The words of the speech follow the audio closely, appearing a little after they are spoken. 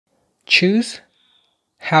choose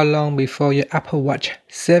how long before your Apple Watch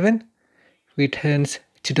 7 returns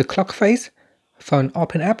to the clock face for an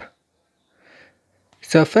open app.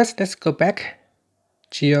 So first, let's go back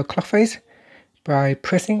to your clock face by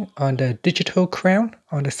pressing on the digital crown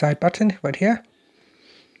on the side button right here.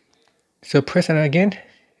 So press on it again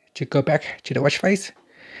to go back to the watch face.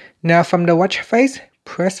 Now from the watch face,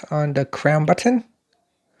 press on the crown button.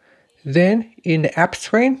 Then in the app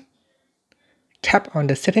screen, tap on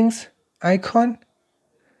the settings icon.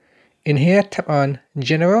 In here, tap on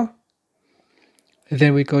general.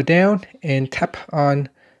 Then we go down and tap on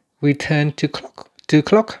return to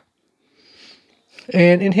clock.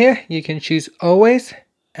 And in here, you can choose always,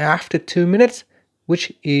 after 2 minutes,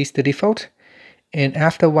 which is the default, and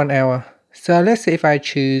after 1 hour. So let's say if I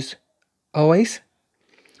choose always,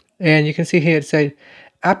 and you can see here it says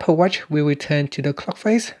Apple Watch will return to the clock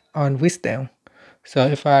face on wrist down. So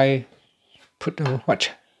if I put the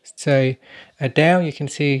watch, say down, you can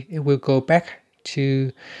see it will go back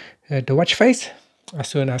to the watch face as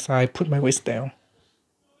soon as I put my wrist down.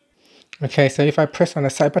 Okay, so if I press on the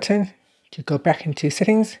side button to go back into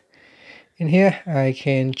settings, in here I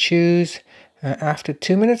can choose after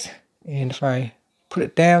 2 minutes, and if I put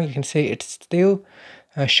it down, you can see it's still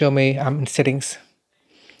show me I'm in settings.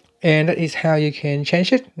 And that is how you can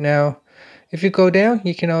change it. Now, if you go down,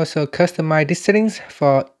 you can also customize these settings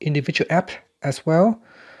for individual app as well.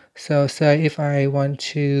 So say if I want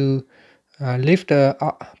to leave the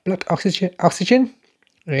blood oxygen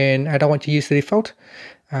and I don't want to use the default,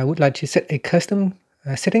 I would like to set a custom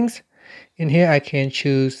settings. In here I can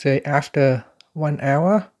choose say after 1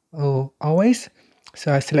 hour or always.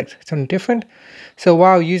 So I select something different. So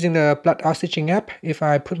while using the blood oxygen app, if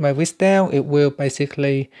I put my wrist down, it will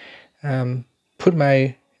basically put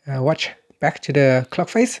my watch back to the clock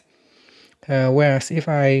face. Whereas if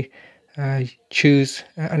I choose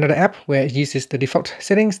another app where it uses the default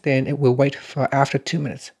settings, then it will wait for after 2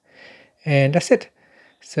 minutes. And that's it.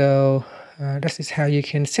 So that is how you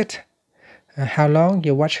can set how long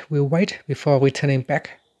your watch will wait before returning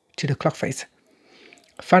back to the clock face.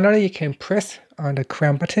 Finally, you can press on the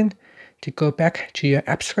crown button to go back to your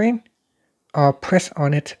app screen, or press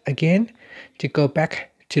on it again to go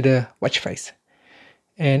back to the watch face.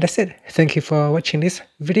 And that's it. Thank you for watching this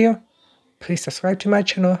video. Please subscribe to my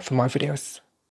channel for more videos.